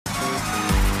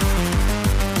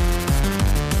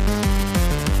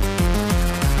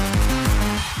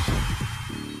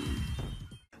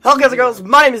Hello guys and girls,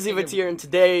 my name is Levitee, and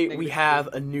today we have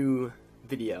a new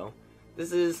video.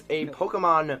 This is a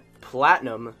Pokemon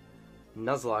Platinum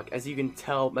Nuzlocke, as you can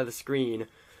tell by the screen.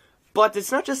 But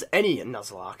it's not just any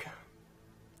Nuzlocke.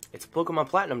 It's a Pokemon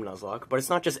Platinum Nuzlocke, but it's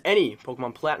not just any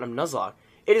Pokemon Platinum Nuzlocke.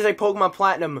 It is a Pokemon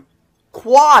Platinum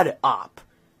Quad Op.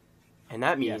 And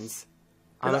that means...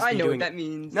 Yes. I know what that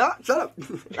means. No, shut up.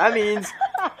 That means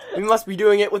we must be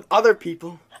doing it with other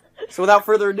people. So without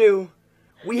further ado,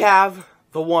 we have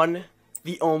the one,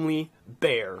 the only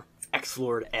Bear,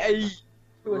 X-Lord M. Hey.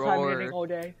 Who was hiding all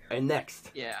day. And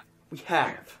next, Yeah. we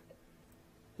have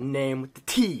the name with the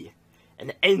T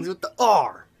and it ends with the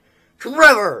R,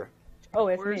 Trevor. Oh,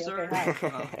 it's Where's me. our- Okay,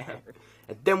 hi.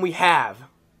 And then we have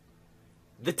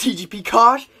the TGP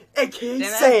Kosh, aka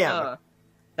Sam.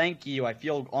 Thank you. I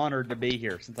feel honored to be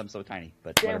here since I'm so tiny.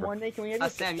 But Sam, whatever. one day can we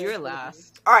have Sam, you're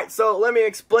last. Alright, so let me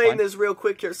explain Fine. this real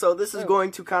quick here. So this is Oh. going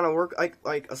to kind of work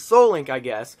like a Soul Link, I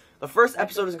guess. The first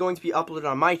episode is going to be uploaded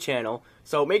on my channel,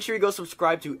 so make sure you go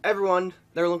subscribe to everyone.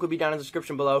 Their link will be down in the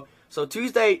description below. So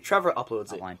Tuesday, Trevor uploads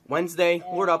it. Outline. Wednesday,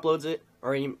 Lord uploads it.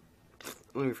 Or let me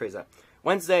rephrase that.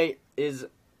 Wednesday is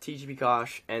TGP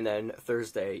Kosh, and then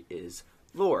Thursday is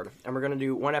Lord. And we're going to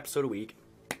do one episode a week.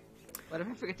 What if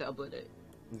I forget to upload it?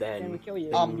 Can we Then, kill you?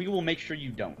 We will make sure you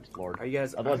don't, Lord. are you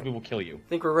guys... Otherwise, we will kill you. I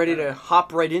think we're ready to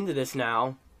hop right into this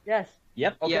now. Yes.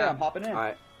 Yep. Okay, Yeah. I'm popping in.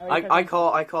 Alright. Alright, I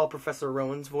call Professor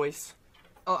Rowan's voice.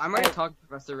 Oh, I'm ready to talk to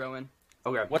Professor Rowan.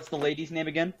 Okay. What's the lady's name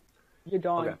again? You're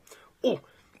done. Okay. Oh,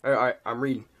 alright, I'm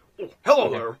reading. Oh, hello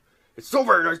there. It's so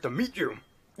very nice to meet you.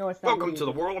 No, it's not. Welcome to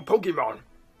the world of Pokemon.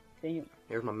 Damn.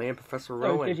 Here's my man, Professor Oh,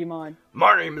 Rowan. Digimon.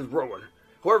 My name is Rowan.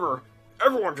 However,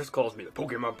 everyone just calls me the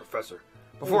Pokemon Professor.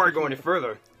 Before I go any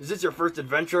further, is this your first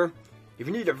adventure? If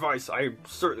you need advice, I am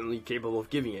certainly capable of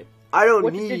giving it. I don't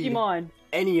What's a need Digimon?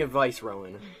 any advice,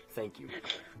 Rowan. Thank you.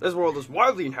 This world is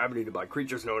widely inhabited by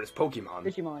creatures known as Pokemon.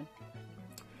 Digimon.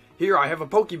 Here, I have a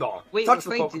Pokeball. Wait, Touch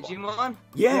wait, the Pokeball. Digimon?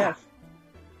 Yeah. Yes.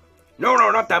 No,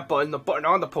 not that button. The button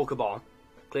on the Pokeball.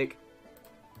 Click.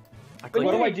 I click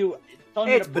What it. do I do? Tell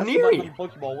me Hey, to it's press the Baneri. button on the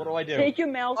Pokeball. What do I do? Take your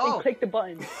mouse Oh. and click the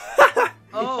button. It's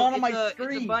Oh, not on my it's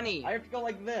screen. a bunny. I have to go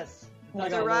like this. Oh my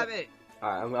It's a God, rabbit.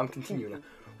 Alright, I'm continuing now.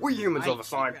 We humans I have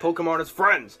assigned see. Pokemon as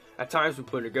friends. At times we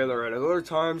play together, and at other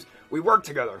times we work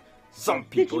together. Some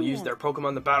people Digimon. use their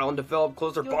Pokemon to battle and develop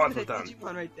closer Yo, bonds look with at them. that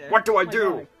Digimon right there. What do I Oh my do?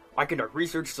 God. I conduct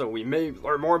research so we may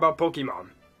learn more about Pokemon.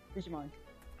 Digimon.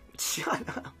 Shut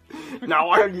up. Now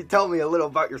why don't you tell me a little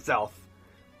about yourself?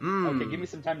 Okay, give me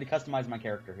some time to customize my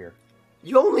character here.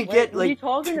 You only Wait, get what are you like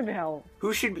talking about?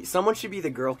 who should be someone should be the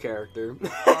girl character.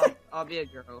 I'll be a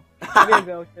girl. I'm gonna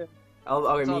go too. Okay,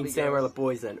 Let's me all and be Sam are the girls.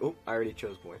 boys then. Oh, I already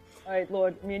chose boy. Alright,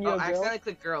 Lord, me and you Oh, are I girl. accidentally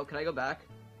clicked girl. Can I go back?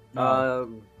 I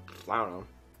don't know.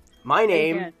 My You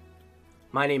name can't.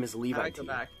 is How do I go Levitee.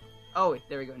 back? Oh, wait,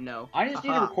 there we go. No. I just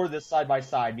need to Aha. record this side by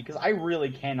side because I really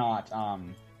cannot.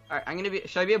 Alright, I'm gonna be.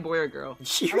 Should I be a boy or a girl?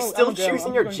 You're I'm a still girl. choosing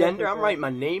I'm your gonna go gender? for I'm girl. writing my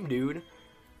name, dude.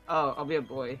 Oh, I'll be a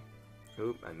boy.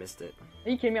 Oop, I missed it. Are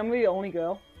you kidding me? I'm gonna be the only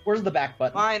girl. Where's the back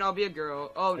button? Fine, I'll be a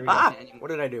girl. Oh, There we no, go. Ah! anymore. What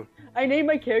did I do? I named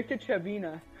my character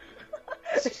Trevina.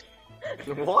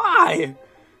 Why?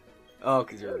 Oh,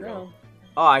 because you're a girl. No,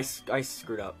 Oh, I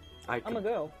screwed up. I'm a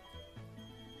girl.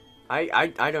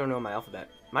 I don't know my alphabet.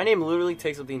 My name literally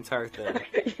takes up the entire thing.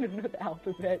 You don't know the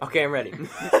alphabet. Okay, I'm ready.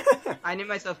 I named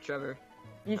myself Trevor.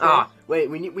 You said, Ah, wait,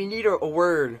 we need a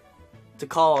word to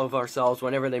call of ourselves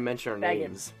whenever they mention our Faggot.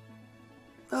 names.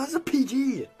 Oh, that's a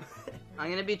PG. I'm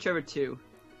gonna be Trevor 2.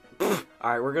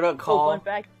 Alright, we're gonna oh, call... fun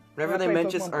fact. Whenever when they I played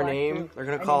mention Pokemon our Black name, too, they're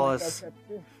gonna I named call myself us... Trevor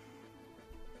too.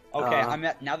 Okay,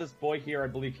 Uh, now this boy here. I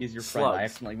believe he's your friend. Slugs. I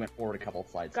accidentally went forward a couple of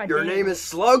slides. God Your damn name it. is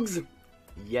Slugs?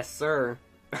 Yes, sir.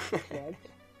 Dead.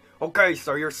 Okay,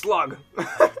 so you're Slug.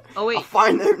 Oh, wait. A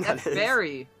fine name That's that is.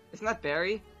 Barry. Isn't that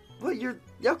Barry? Well,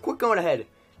 yeah, quit going ahead.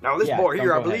 Now, this Yeah, boy don't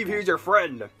here, I go believe ahead. he's your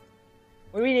friend.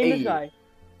 What do we name Hey. this guy?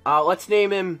 Let's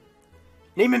name him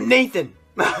Nathan. Nathan?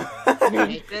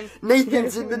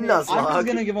 Nathan's in the I was Nuzlocke.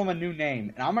 gonna give him a new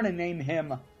name, and I'm gonna name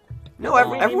him. No,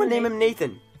 everyone name him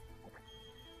Nathan.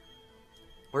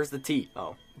 Where's the T?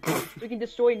 Oh. We can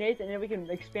destroy Nathan and then we can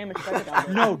expand his second on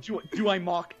it. No, do I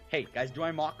mock? Hey guys, do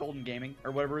I mock Golden Gaming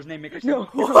or whatever his name maker said? No,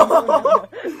 no.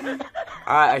 Alright,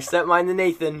 I set mine to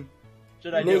Nathan.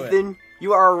 Should I do it? Nathan,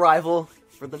 you are a rival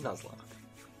for the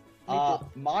Nuzlocke.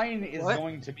 Mine is What?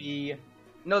 going to be.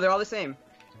 No, they're all the same.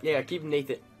 Yeah, keep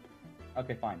Nathan.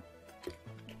 Okay, fine.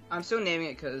 I'm still naming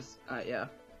it because, yeah.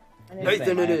 I named Nathan,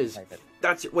 him. it I have to is. type it.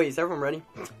 That's wait, is everyone ready?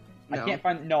 No. I can't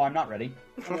find. No, I'm not ready.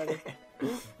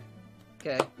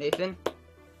 Okay, Nathan.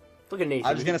 Look at Nathan.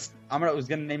 I was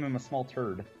gonna name him a small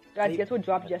turd. Guys, guess what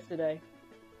dropped yesterday?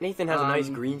 Nathan has a nice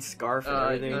green scarf and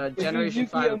everything. Generation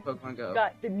Yu-Gi-Oh! 5 of Pokemon Go.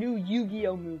 Got the new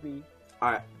Yu-Gi-Oh movie.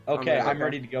 Alright. Okay, I'm I'm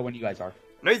ready to go when you guys are.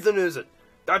 Nathan, is it?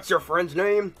 That's your friend's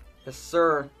name? Yes,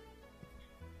 sir.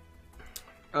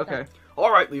 Okay.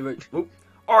 Alright, Levitee.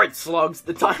 Alright, slugs,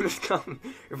 the time has come.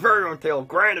 Your very own tale of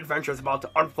grand adventure is about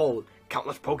to unfold.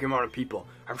 Countless Pokemon and people.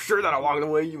 I'm sure that along the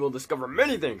way you will discover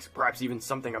many things, perhaps even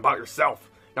something about yourself.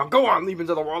 Now go on, leap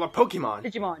into the world of Pokemon.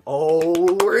 Digimon.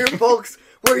 Oh, we're here, folks.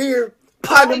 We're here.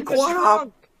 Platinum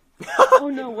Quad. Oh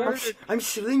no, I'm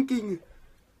shrinking.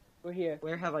 we're here.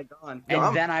 Where have I gone?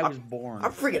 And then I was born.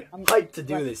 I'm freaking hyped to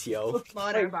do this, yo.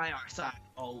 Pokemon are by our side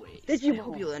always. Digimon. I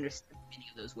hope you'll understand the meaning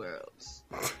of those worlds.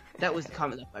 That was the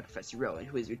comment left by Professor Rowan,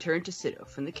 who has returned to Sinnoh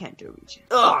from the Kanto region.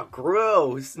 Ugh,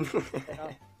 gross.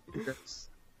 Gross.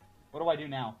 What do I do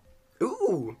now?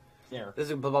 Ooh. There. This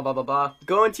is blah blah blah blah blah.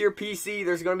 Go into your PC.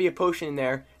 There's gonna be a potion in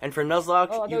there, and for Nuzlocke,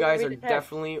 Oh, you no, guys read are the text.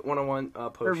 definitely one-on-one We're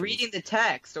potions. reading the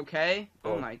text, okay?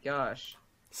 Oh. Oh my gosh.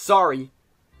 Sorry.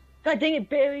 God dang it,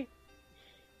 Barry.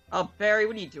 Oh, Barry,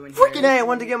 what are you doing here? Freaking A! I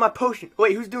wanted to get my potion.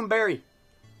 Wait, who's doing Barry?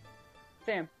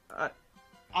 Sam. I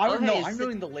Oh, don't hey, know. is I'm it-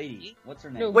 doing the lady. What's her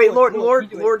name? No. Wait, Lord, Lord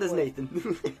you do it, is Lord.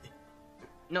 Nathan.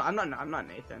 No, I'm not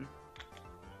Nathan.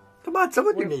 Come on,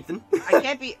 someone do Lord. Nathan.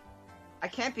 I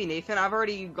can't be Nathan. I've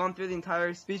already gone through the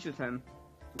entire speech with him.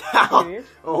 Serious?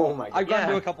 Oh my god. I've gone Yeah.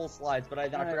 through a couple of slides, but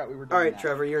then I forgot we were doing Alright, that.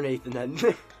 Trevor, you're Nathan then.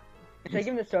 Should I give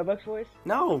him the Starbucks voice?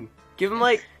 No. Give him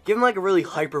like a really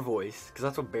hyper voice, because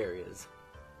that's what Barry is.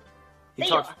 He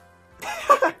There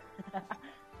talks.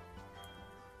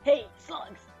 Hey,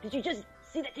 slugs! Did you just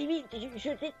see that TV? Did you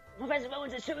sure think Professor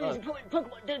Rowan's a serious important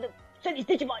Pokemon to the studies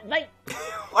Digimon, right?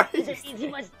 What It is means he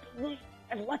must really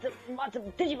have lots of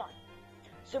Digimon.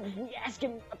 So if we ask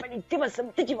him about he give us some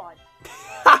Digimon.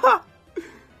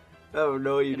 Oh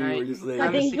no, you Can do I- what you're saying. God I'm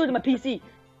a dang, he sec- killed my PC.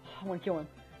 I want to kill him.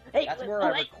 Hey, That's oh, where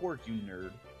I hey, record, you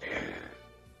nerd.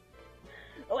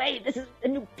 oh hey, this is a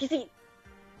new PC.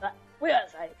 Where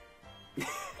else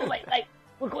oh wait,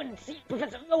 we're going to see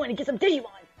Professor Rowan and get some Digimon.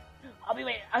 I'll be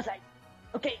waiting outside.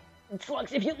 Okay,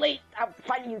 slugs, if you're late, I'm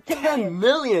finding you 10 10 million.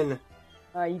 million!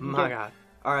 You can My get- god.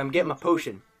 Alright, I'm getting my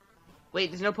potion. Wait,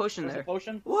 there's no potion Where's the there.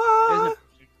 potion? What?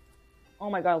 Oh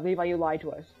my god, Levi, you lied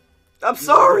to us. I'm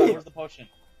sorry! Where's the potion?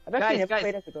 I've actually never Guys,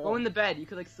 played as a girl. go in the bed. You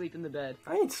could like sleep in the bed.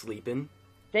 I ain't sleeping.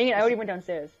 Dang it, I already went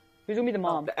downstairs. Who's gonna be the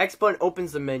mom? The X button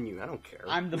opens the menu. I don't care.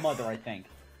 I'm the mother, I think.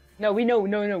 No, we know,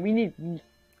 no, we need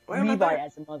Why am I Levi back?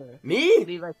 as the mother. Me?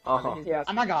 Levi. Uh-huh. Yeah.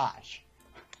 Oh my gosh.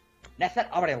 That's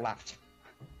already left.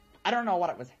 I don't know what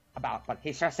it was about, but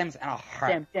he sure seems in a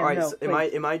hurry. Damn, Alright, no, so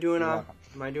please. am I doing You're welcome.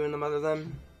 am I doing the mother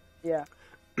then? Yeah.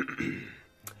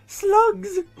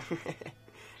 Slugs!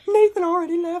 Nathan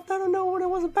already left. I don't know what it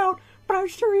was about, but I'm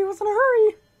sure he was in a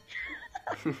hurry.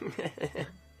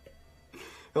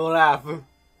 Don't laugh. I'm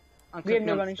We have cooking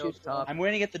no on running stove shoes. top. I'm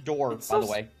waiting at the door, It's by so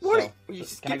the way. what? So, You can I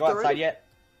skipped go outside already? yet?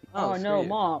 Oh, screw no, you.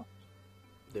 mom.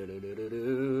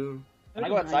 Do-do-do-do-do. Can I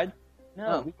go outside? No,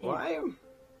 Oh, we can't. Why?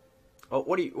 Oh,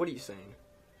 what are you saying?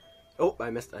 Oh,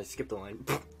 I skipped the line.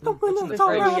 Don't What's in the it's all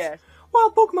fridge? right. Yes.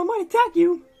 Wild Pokemon might attack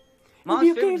you. Mom's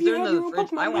It'd be okay favorite if you doing had the your own fridge.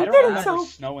 Pokemon. I I want don't did it, remember so-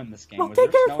 snow in this game. Well, Was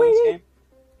take there care, snow in this sweetie. game?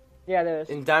 Yeah, there is.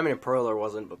 In Diamond and Pearl there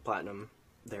wasn't, but Platinum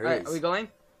there Alright, is. are we going?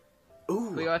 Ooh.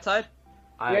 Can we go outside?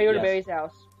 We gotta go to yes. Barry's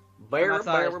house. Bear, I'm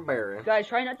outside. bear. Guys,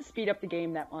 try not to speed up the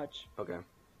game that much. Okay.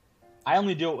 I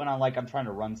only do it when I'm trying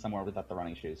to run somewhere without the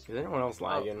running shoes. Is anyone else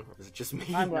lagging? Or is it just me?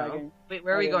 I'm No. lagging. Wait,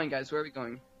 where are we Okay. going, guys? Where are we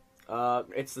going?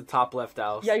 It's the top left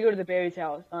house. You gotta go to the Barry's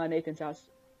house, Nathan's house.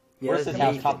 Yeah, Where's this his is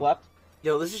house? Nathan. Top left?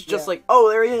 Yo, this is just Yeah. like, oh,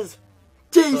 there he is.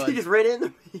 Jeez, Good. he just ran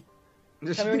into me.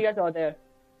 Tell me when you guys are there.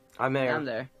 I'm there. I'm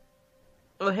there.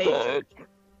 Oh, hey.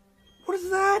 What is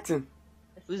that?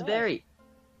 Who's Barry?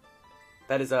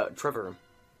 That is Trevor.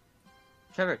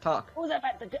 Trevor, talk. What was that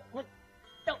about? What?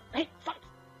 No, hey, fuck!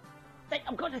 Hey,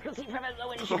 I'm going to go see Trevor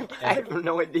Rowan and she could I have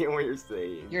no idea what you're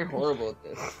saying. You're horrible at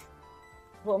this.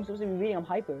 Well, I'm supposed to be reading, I'm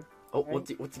hyper. Oh,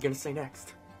 Right. what's he gonna say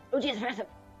next? Oh, jeez, Professor.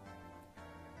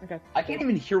 Okay. I can't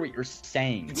even hear what you're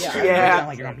saying. Yeah. You sound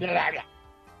like you're-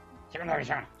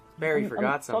 Barry I'm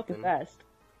forgot talking something. fast.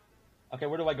 Okay,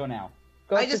 where do I go now?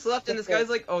 Go I up just to- left and this guy's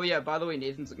like, oh yeah, by the way,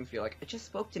 Nathan's looking for you. Like, I just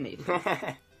spoke to Nathan.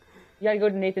 You gotta go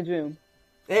to Nathan's room.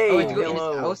 Hey, Oh, we have to go in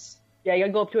hello. his house? Yeah, you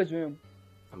gotta go up to his room.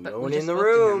 I'm But we going just in the spoke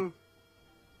to him. room.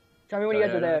 Tell me when you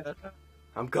guys are there.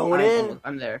 I'm going in.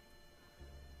 I'm there.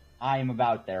 I am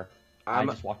about there. I'm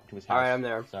I just walked into his house. Alright, I'm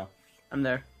there. So, I'm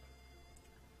there.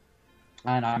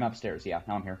 and I'm upstairs. Yeah,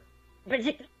 now I'm here. But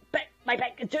take my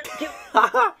back.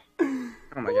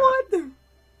 Oh my god. What?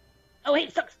 Oh, hey,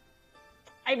 sucks.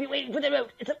 I've been waiting for the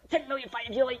road. It's a 10 million fine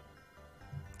if you're late.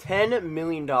 $10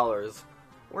 million.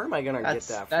 Where am I gonna get that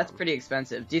from? That's pretty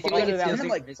expensive. Do you think Well, we can steal isn't some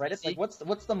like from his Reddit? PC? Like,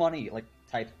 what's the money like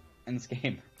type in this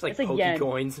game? It's like It's like Poke yen.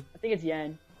 coins. I think it's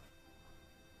yen.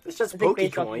 It's just I think Poke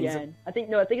based off of coins. yen. I think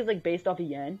it's like based off of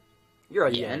yen. You're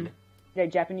a Yen? yen. Yeah,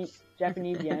 Japanese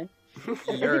yen.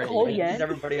 You're it called a- yen? Is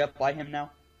everybody up by him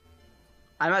now?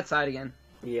 I'm outside again.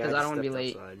 Yeah, 'Cause I just don't wanna be stepped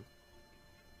late. outside.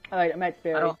 All right, I'm at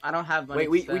Ferry. I don't have money. Wait,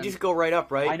 to we spend. just go right up,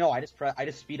 right? I know. I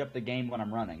just speed up the game when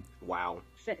I'm running. Wow.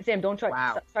 Sam, don't try.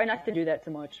 Wow. Try not to do that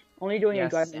too much. Only doing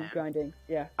Yes, your Sam. grinding.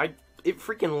 Yeah, It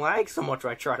freaking lags so much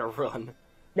when I try to run.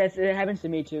 it happens to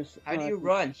me too. How do you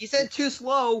run? He said too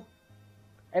slow.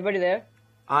 Everybody there?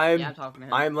 I'm Yeah, I'm talking to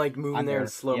him. I'm like moving I'm there in there,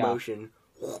 slow yeah. motion.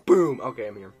 Boom. Okay,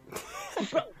 I'm here.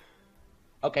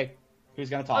 Okay, who's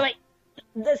gonna talk? All right,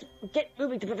 let's get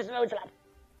moving to Professor Rowan's lab.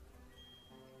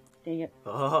 Dang it!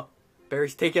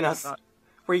 Barry's taking us. Where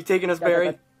are you taking us,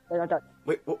 Barry?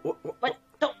 Wait, what? But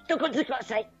don't go to the class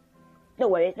site. No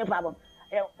worries, no problem.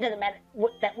 Doesn't matter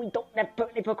that we don't have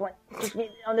any Pokemon. Just me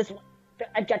on this one.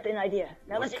 I've got an idea.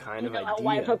 Now What listen, kind you of know how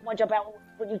why idea? Pokemon jump out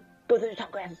when you go through the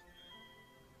top grass.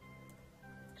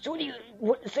 So you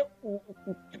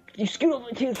scoot over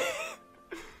to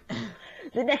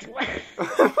the next one.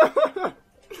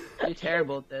 You're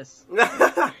terrible at this.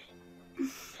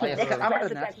 Oh, yeah, Next so I'm grass, under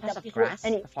the the grass, next the grass. grass,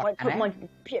 any The fuck, white am I? Pokemon can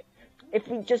appear. If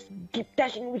we just keep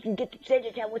dashing, we can get to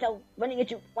Stage Town without running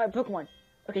into wild Pokemon.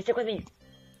 Okay, stick with me.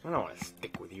 I don't want to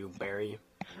stick with you, Barry.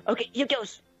 Okay, here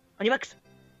goes. On your marks.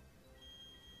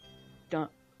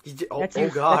 Don't. Oh That's you.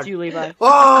 God. That's you, Levi.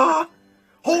 Ah!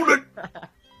 Hold it!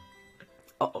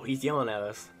 Uh-oh, he's yelling at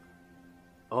us.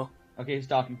 Oh, Okay, who's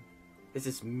talking? this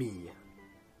is me.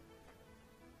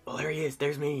 Oh, there he is.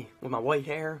 There's me with my white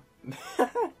hair.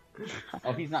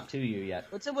 Oh, he's not to you yet.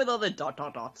 What's up with all the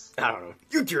dots? I don't know.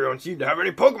 You two don't seem to have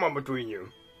any Pokemon between you.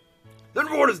 Then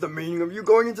what is the meaning of you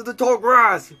going into the tall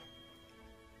grass?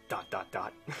 Dot. Dot.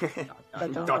 Dot.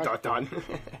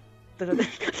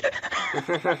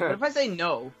 What if I say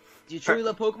no? Do you truly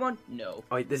love Pokemon? No.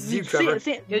 Oh, wait, this is you, Trevor.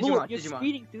 Digimon, You're Digimon.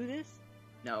 speeding through this?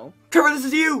 No. Trevor, this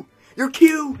is you! You're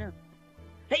Q!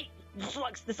 Hey,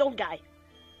 Slugs, this old guy.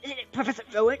 Isn't it Professor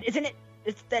Rowan? Isn't it?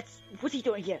 What's he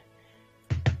doing here?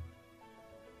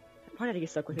 Why did I get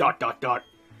stuck with him? Dot.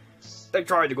 They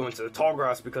tried to go into the tall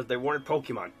grass because they wanted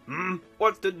Pokemon.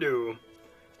 What to do?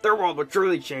 Their world would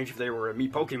surely change if they were to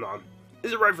meet Pokemon.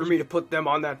 Is it right for me to put them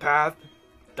on that path?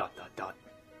 Dot.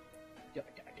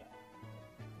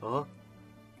 Huh?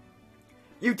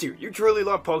 You two, you truly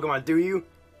love Pokemon, do you?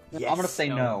 Yes. I'm gonna say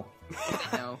no.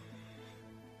 No.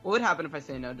 What would happen if I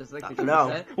say no? Does like the No.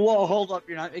 set? Whoa, hold up!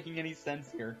 You're not making any sense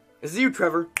here. This is you,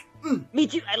 Trevor. Me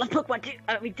too. I love Pokemon too.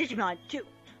 I mean Digimon too.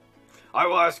 I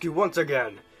will ask you once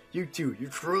again. You two, you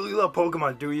truly love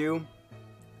Pokemon, do you?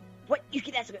 What? You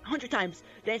can ask me 100 times.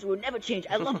 The answer will never change.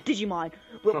 I love Digimon.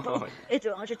 It's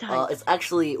 100 times. It's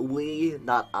actually we,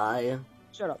 not I.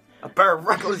 Shut up. A pair of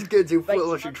reckless kids who Right.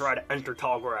 foolishly try to enter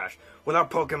tall grass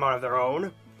without Pokemon of their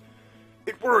own.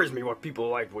 It worries me what people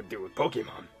like would do with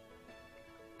Pokemon.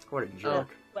 What a jerk.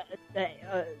 Well,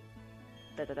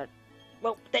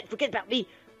 well, then forget about me.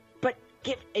 But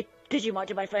give a Digimon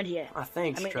to my friend here. Ah,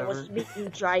 thanks, I mean, it Trevor. was me who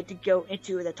tried to go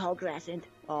into the tall grass and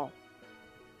all.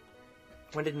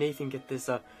 When did Nathan get this,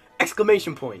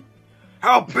 exclamation point?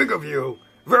 How big of you!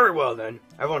 Very well then,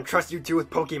 I won't trust you two with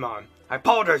Pokemon. I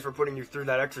apologize for putting you through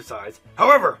that exercise.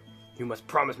 However, you must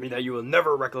promise me that you will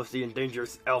never recklessly endanger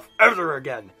yourself ever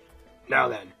again. Now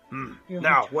then,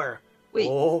 now, where? Wait.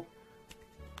 Oh.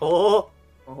 Oh.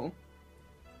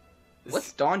 This-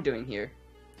 What's Dawn doing here?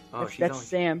 Oh, she's That's on.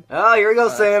 Sam. Oh, here we go,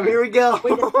 Sam. Here we go.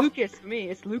 Wait, that's Lucas for me.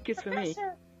 It's Lucas for me.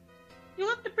 You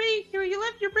left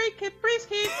your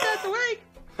briefcase at the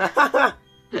lake.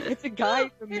 It's a guy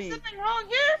for me. wrong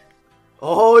here?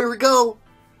 Oh, here we go.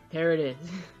 There it is.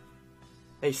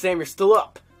 Hey, Sam, you're still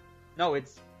up. No,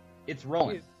 it's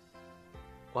Rowan.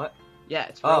 What? Yeah,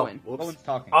 it's Oh, Rowan. whoops. Rowan's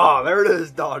talking. Oh, there it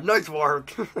is, Don. Nice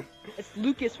work. It's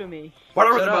Lucas for me. What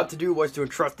I was Shut about up. to do was to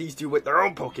entrust these two with their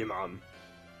own Pokemon.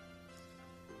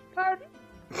 Pardon?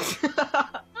 That's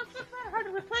not hard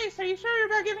to replace. Are you sure you're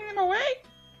not giving them away?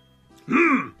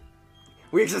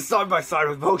 We exist side by side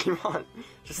with Pokemon.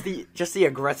 Just the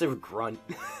aggressive grunt.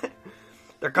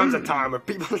 There comes a time when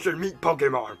people should meet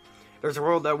Pokemon. There's a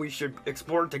world that we should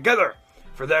explore together.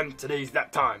 For them, today's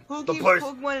that time. Who The keeps place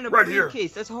Pokemon in a right here.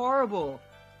 briefcase? That's horrible.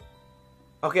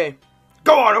 Okay,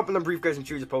 go on, open the briefcase and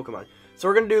choose a Pokemon. So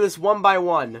we're gonna do this one by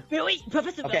one. Wait,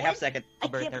 Professor Okay, Rowan? half second. I I'll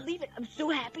be right can't there. believe it. I'm so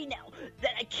happy now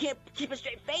that I can't keep a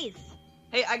straight face.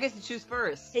 Hey, I guess to choose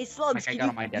first. Hey, Slugs, I can got you,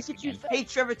 on my you desk can choose again. first. Hey,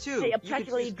 Trevor too. Hey, I'm You can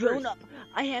practically choose grown first. up.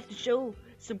 I have to show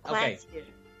some class here.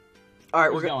 All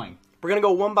right, Who's we're going? gonna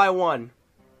go one by one.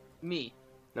 Me.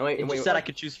 No, wait, It wait. just said I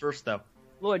could choose first, though.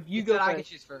 Lord, you You go said I could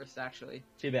first. choose first, actually.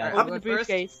 Too bad. Alright, Open the I'm going first.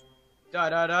 briefcase. Da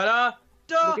da da da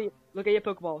da. Look at your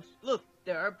Pokeballs. Look,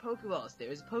 there are Pokeballs.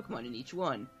 There's a Pokemon in each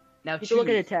one. Now Take choose a look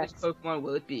at the which text. Pokemon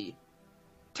will it be?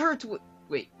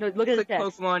 Wait. No, look at the Click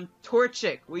text. Pokemon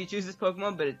Torchic. Will you choose this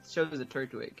Pokemon? But it shows a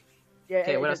Turtwig. Yeah,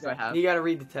 Okay, what it else does do I that. have? You gotta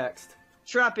read the text.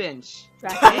 Trapinch.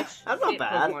 Trapinch? That's not Hit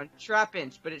bad. Pokemon.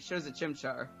 Trapinch, but it shows a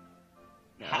Chimchar.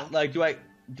 No. Like,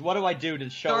 what do I do to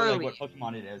show like what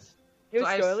Pokemon it is? Here's So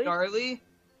I have Starly. Starly,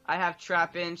 I have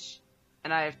Trapinch,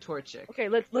 and I have Torchic. Okay,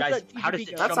 let's Guys, let how does TGP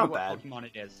it go. That's show me not what bad. Pokemon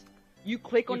it is? You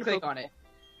click You on the click Pokeball. on it.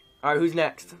 Alright, who's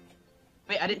next?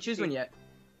 Wait, I didn't choose one yet.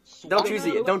 Don't Oh, choose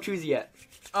no. it. Don't choose it yet.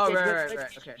 Oh, Okay, right.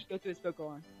 let Okay. TGP Go through his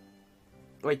Pokemon.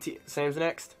 Wait, Sam's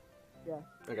next? Yeah.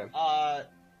 Okay.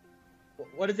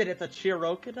 What is it? It's a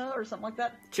Chirokita or something like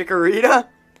that? Chikorita?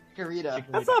 Garita.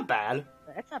 That's not bad.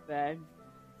 That's not bad.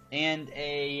 And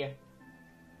a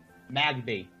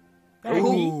Magby.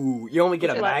 Ooh, you only get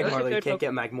a What's your Magmar, you third can't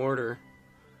get Magmortar.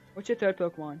 What's your third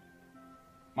Pokemon?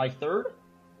 My third?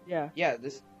 Yeah. Yeah,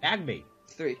 this Magby.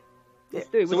 is 3. Let's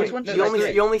do. So which one's You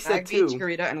only said Magby, 2.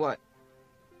 Chikorita, and what?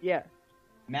 Yeah.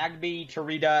 Magby,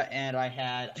 Charita, and I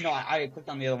had... No, I clicked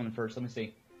on the other one first. Let me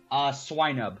see.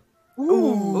 Swinub.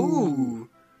 Ooh.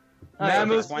 Alright,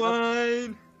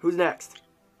 Mamoswine! Who's next?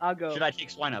 I'll go. Should I take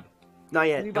Swinub? Not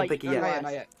yet. Levi, Don't pick it you go yet. last.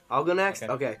 Not yet. I'll go next?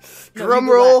 Okay. Okay. No, Drum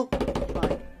you go roll.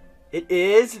 Fine. It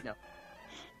is... No.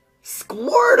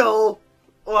 Squirtle!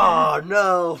 Oh,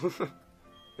 no.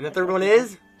 And the third one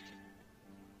is...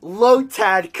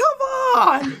 Lotad. Come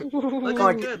on! Let's Come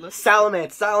on, do good. Let's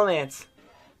Salamence.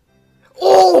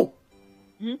 Oh!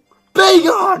 Hmm?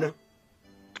 Bagon!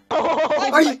 Oh,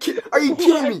 Are you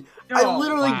kidding me? I No,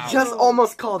 literally wow. just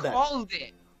almost called that. called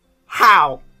it.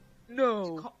 How?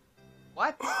 no.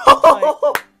 What?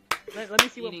 Let me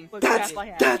see what that's crap I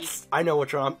have. that's. I know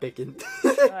which one I'm picking.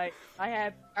 Alright, I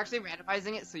have. Actually,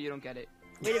 randomizing it so you don't get it.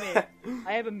 Wait a minute.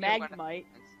 I have a Yeah, Magnemite,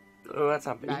 Oh, that's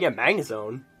not. You can get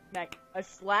Magnezone. a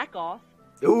Slack Off,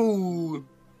 Ooh,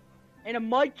 and a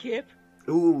Mudkip.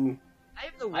 ooh. I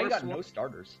have the I worst got one. no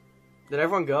starters. Did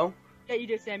everyone go? Yeah, you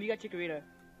did, Sam. You got Chikorita.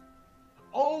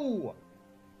 Oh!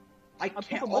 I pick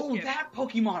can't. a Oh, Mudkip. that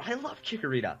Pokemon! I love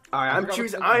Chikorita. All right, I I'm forgot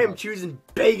choosing. what I am Pokemon. choosing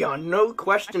Bagon. No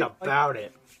question Okay, about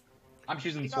it. I'm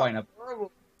choosing I got Swinub.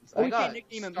 horrible- Oh, I we got can't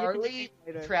nickname him. You have to Starly, nickname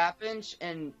him later. Trapinch,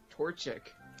 and Torchic.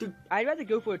 I'd rather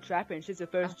go for a Trapinch. It's the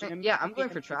first gym. Yeah, I'm going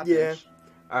for Trapinch. Yeah.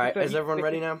 All right, Okay, is everyone pick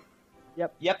ready it. now?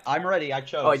 Yep, I'm ready. I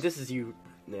chose. Oh, wait, this is you,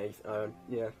 Nathan.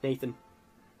 Yeah, Nathan.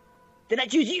 Then I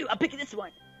choose you. I'm picking this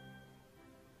one.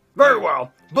 Very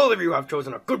well. Both of you have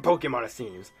chosen a good Pokemon, it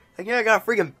seems. Like, yeah, I got a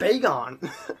freaking Bagon.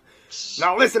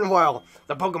 Now listen well.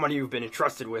 The Pokemon you've been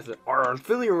entrusted with are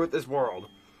unfamiliar with this world.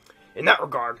 In that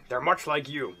regard, they're much like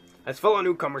you. As fellow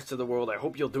newcomers to the world, I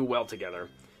hope you'll do well together.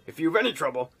 If you have any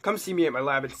trouble, come see me at my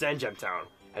lab in Sandgem Town.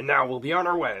 And now we'll be on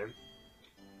our way.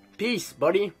 Peace,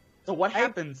 buddy. So what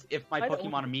happens if my I don't-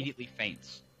 Pokemon immediately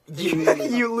faints?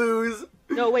 You lose.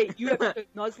 No, wait. You have the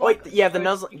Nuzlocke. Wait, yeah, the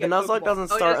first, Nuzlocke, you the get Nuzlocke Pokeballs.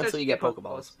 doesn't Oh, start yeah, until you get Pokeballs.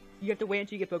 Pokeballs. You have to wait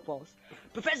until you get Pokeballs.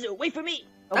 Professor, wait for me.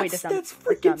 Oh wait, That's that's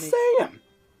freaking not me. Sam.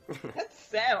 That's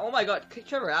Sam. Oh my god, kick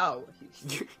Trevor out.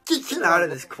 Get out of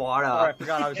this quad Oh, I up.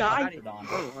 forgot I was God. connected on.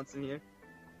 No one wants him here.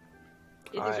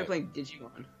 He thinks Alright. we're playing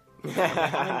Digimon.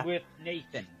 I'm with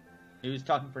Nathan. Who's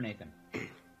talking for Nathan?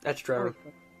 That's Trevor.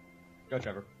 Go,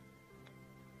 Trevor.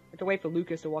 I have to wait for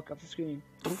Lucas to walk up the screen.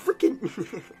 Freaking.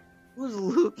 Who's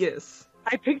Lucas?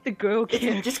 I picked the girl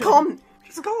character. Just call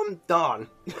him Don.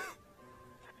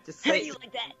 Just How do say you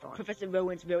like that? Professor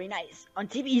Rowan's very nice. On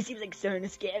TV, he seems like stern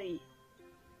and scary.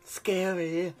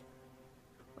 Scary.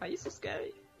 Why are you so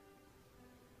scary?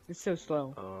 It's so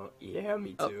slow. Yeah,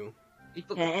 me Oh. too.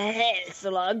 People, Hey,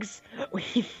 slugs. why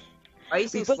are you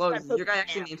saying both slugs? got Your guy Pokemon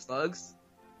actually now. named slugs?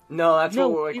 No, that's No,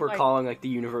 what we're Levi- calling like the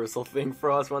universal thing for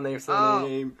us when they say Oh, their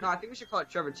name. no, I think we should call it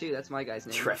Trevor too. That's my guy's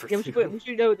name. Trevor. Yeah, we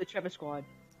should know the Trevor Squad.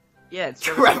 Yeah, it's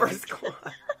Trevor Squad.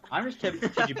 Squad. I'm just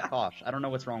TG Posh. I don't know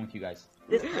what's wrong with you guys.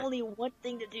 There's only one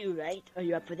thing to do, right? Are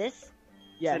you up for this?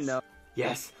 Yes. No.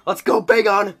 Yes. Let's go,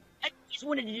 Bagon. I just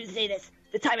wanted to say this.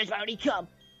 The time has finally come.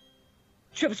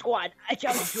 Trevor Squad, I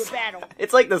challenge you to a battle.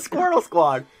 It's like the Squirtle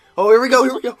Squad. Oh, here we go.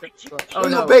 Here we go. Oh Here we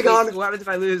no, go, Bagon. wait, what happens if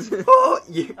I lose? Oh,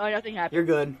 yeah. Oh, nothing happened. You're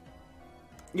good.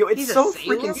 Yo, it's He's a so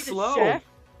sailor? freaking He's a slow. chef?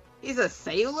 He's a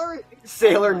sailor?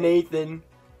 Sailor Nathan.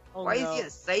 Oh, Why no. is he a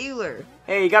sailor?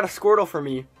 Hey, you got a Squirtle for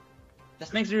me.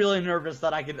 This makes me really nervous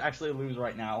that I could actually lose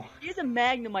right now. He's a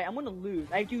Magnemite. I'm gonna lose.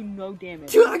 I do no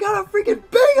damage. Dude, I got a freaking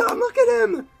Bagon. Look at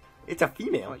him. It's a Oh,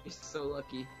 female. you're so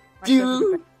lucky. My special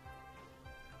Dude. defense-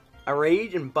 A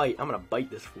rage and bite. I'm gonna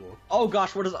bite this fool. Oh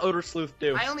gosh, what does Odor Sleuth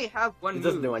do? I only have one It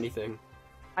doesn't move. do anything.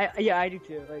 Yeah, I do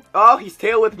too. Like, Oh, he's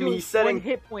tail whipping me. doing He's setting. 1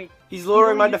 hit point. He's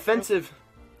lowering my only- defensive.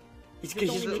 He's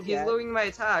Just he's- only- He's lowering my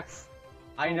attacks.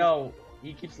 I know.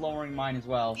 He keeps lowering mine as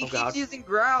well. He Oh, God. keeps using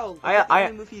growl.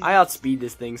 I outspeed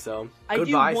this thing, so I do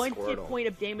goodbye, 1 hit Squirtle. point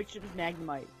of damage to this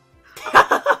Magnemite.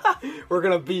 We're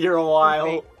gonna be here a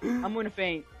while. I'm gonna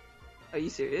faint. Are you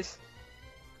serious?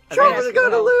 Trevor's at gonna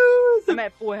 12. lose. I'm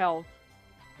at 4 health.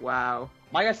 Wow.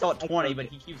 My guy's still at 20, but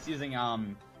he keeps using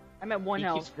I'm at 1 he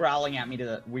health. keeps growling at me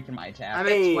to weaken my attack. I'm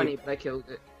Hey. at 20, but I killed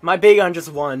it. My big on just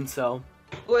won, so.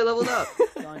 Oh, I leveled up.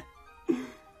 Done.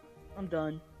 I'm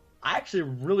done. I actually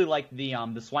really like the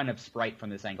swine up sprite from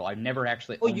this angle. I've never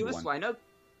actually Oh, owned you a one. swine up?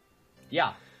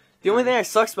 Yeah. The only thing that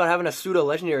sucks about having a pseudo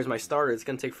legendary as my starter, it's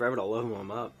gonna take forever to level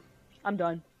him up. I'm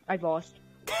done. I've lost.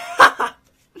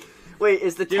 Wait,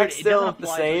 is the Dude, text it doesn't still the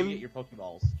apply until you same? get your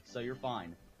Pokeballs, so you're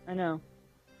fine. I know.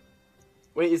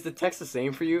 Wait, is the text the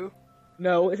same for you?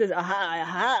 No, it says,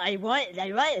 aha, I won.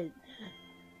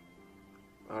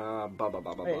 Ba ba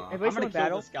ba ba Wait, ba. have I'm I gonna kill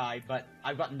battle? this guy, but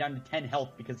I've gotten down to 10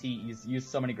 health because he's used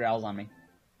so many growls on me.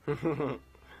 Alright,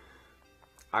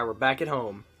 we're back at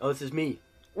home. Oh, this is me.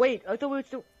 Wait, I thought we were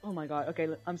still. Oh my god. Okay,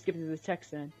 I'm skipping to the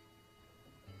text then.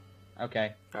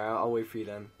 Okay. Alright, I'll wait for you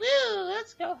then. Woo,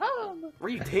 let's go home. Where are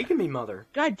you taking me, mother?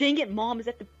 God dang it, Mom is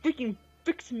at the freaking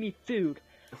fixing me food.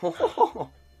 Alright,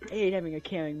 I hate having a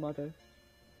caring mother.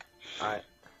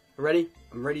 ready?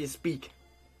 I'm ready to speak.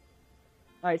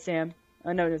 Alright, Sam.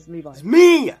 I know it's Levi. It's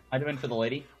me! I do in for the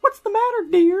lady. What's the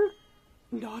matter, dear?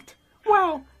 Not.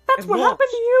 Wow, that's It what works. happened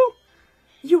to you?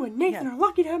 You and Nathan Yeah. are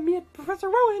lucky to have me at Professor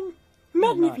Rowan.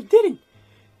 Imagine not. if you didn't.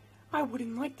 I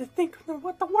wouldn't like to think of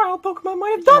what the wild Pokemon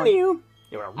might have done to you.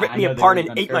 They would have ripped I me know they apart would've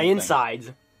and done ate my everything.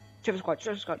 insides. Trevor Squad,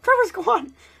 Trevor Squad. Trevor's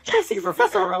gone. Go see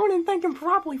Professor Rowan and thank him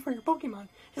properly for your Pokemon.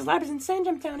 His lab is in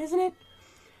Sandgem Town, isn't it?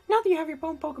 Now that you have your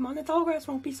own Pokemon, the tall grass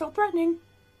won't be so threatening.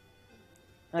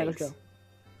 Alright, let's Thanks. go.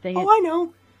 Dang it. Oh, I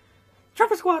know.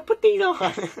 Trevor Squad, put these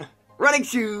on. Running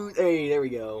shoes. Hey, there we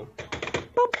go.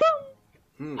 Boom,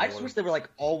 boom. I just wish they were like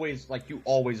always, like you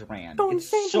always ran. Going It's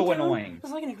to Sandgem so Town annoying.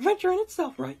 It's like an adventure in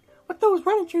itself, right? With those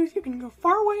running shoes, you can go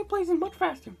far away places much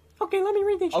faster. Okay, let me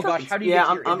read the Oh instructions. gosh, how do you yeah, get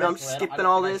to your I'm index? I skipping don't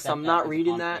all think I this. set I'm that not as a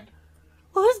reading that. conflict.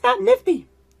 Well, isn't that nifty?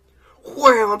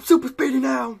 Wham! I'm super speedy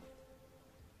now.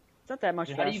 It's not that much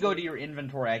How do you faster. go to your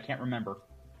inventory? I can't remember.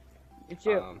 It's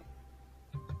you.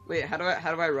 Wait, how do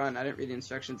I run? I didn't read the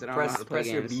instructions. I don't know how to play Press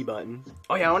your games. B button.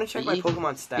 Oh yeah, I want to check my B?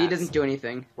 Pokemon stats. B doesn't do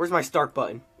anything. Where's my start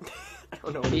button? I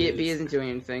don't know. What B it is. isn't doing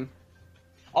anything.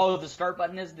 Oh, the start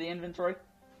button is the inventory?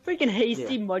 Freaking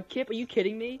hasty Yeah. Mudkip, are you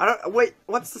kidding me? I don't. Wait,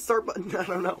 what's the start button? I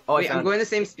don't know. Oh, Wait, I I'm found going the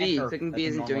same speed. Enter. Clicking B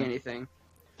That's isn't doing normal. anything.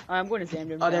 I'm going to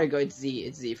Sam. Oh, there you go. It's Z.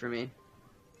 It's Z for me.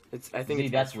 It's. I think See,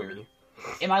 it's that's S for weird. me.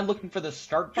 Am I looking for the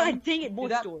start button? God dang it, more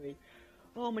Do that? story.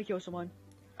 Oh, I'm gonna kill someone.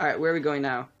 All right, where are we going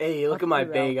now? Hey, look Fuck at my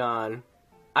you, Ralph. Bagon.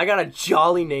 I got a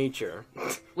jolly nature.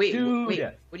 Wait, Dude, wait.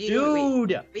 What do you do? Wait, Dude,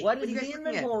 wait, what what is are you the guys looking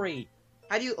at? inventory?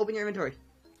 how do you open your inventory?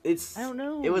 It's. I don't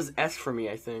know. It was S for me,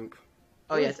 I think.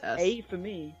 Oh yeah, it's S. A for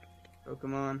me.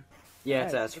 Pokemon. Yeah,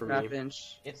 it's Yeah, S for me.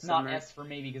 Trapinch. It's Summer. not S for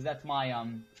me because that's my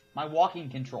my walking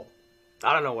control.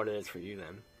 I don't know what it is for you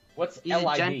then. What's He's a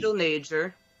LID? gentle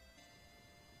nature.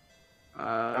 All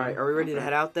right, are we ready to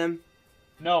head out then?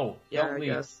 No, Yeah, don't I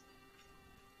leave. guess.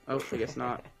 Oh, I guess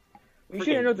not. We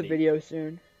should end up the video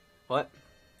soon. What?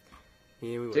 Yeah,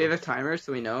 we will. Do we have a timer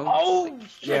so we know? Oh,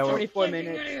 Yeah, well- 24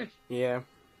 minutes. Yeah.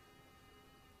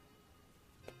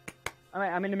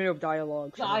 I'm in the middle of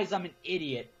dialogue. so- guys, I'm an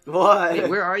idiot. What? Wait,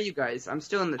 where are you guys? I'm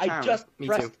still in the I town. just Me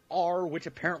pressed too. R, which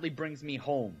apparently brings me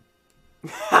home.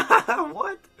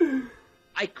 What?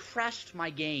 I crashed my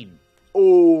game.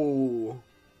 Oh.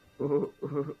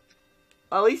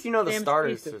 At least you know the Damn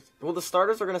starters. speed. Well, the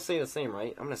starters are gonna stay the same,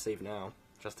 right? I'm gonna save now,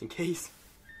 just in case.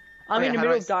 I'm Wait, in the how do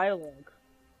middle I of s- dialogue.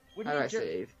 Wouldn't How do it I ju-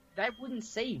 save? That wouldn't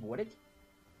save, would it?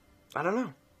 I don't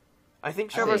know. I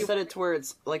think I Trevor see. set it to where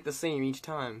it's like the same each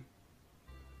time.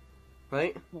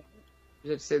 Right?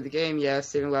 You have to save the game. Yeah,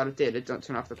 saving a lot of data. Don't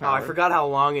turn off the Oh, power. I forgot how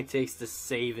long it takes to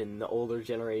save in the older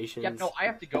generations. Yep. No, I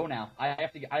have to go now. I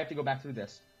have to go back through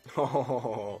this.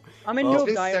 Oh. I'm in Well, the It's middle been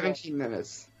of dialogue. 17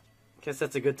 minutes. Guess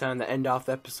that's a good time to end off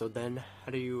the episode then.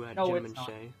 How do you, No, gentlemen,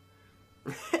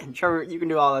 it's say? Trevor, you can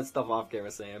do all that stuff off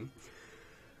camera, Sam.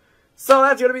 So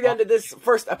that's gonna be the end of this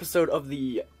first episode of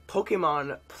the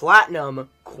Pokemon Platinum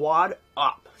Quad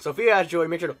Up. So if you guys enjoyed,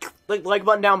 make sure to click the like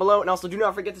button down below, and also do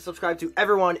not forget to subscribe to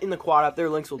everyone in the Quad Up. Their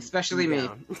links will Especially be me.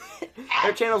 down.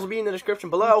 Their channels will be in the description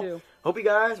Me below. too. Hope you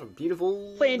guys have a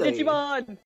beautiful Playing day. Digimon!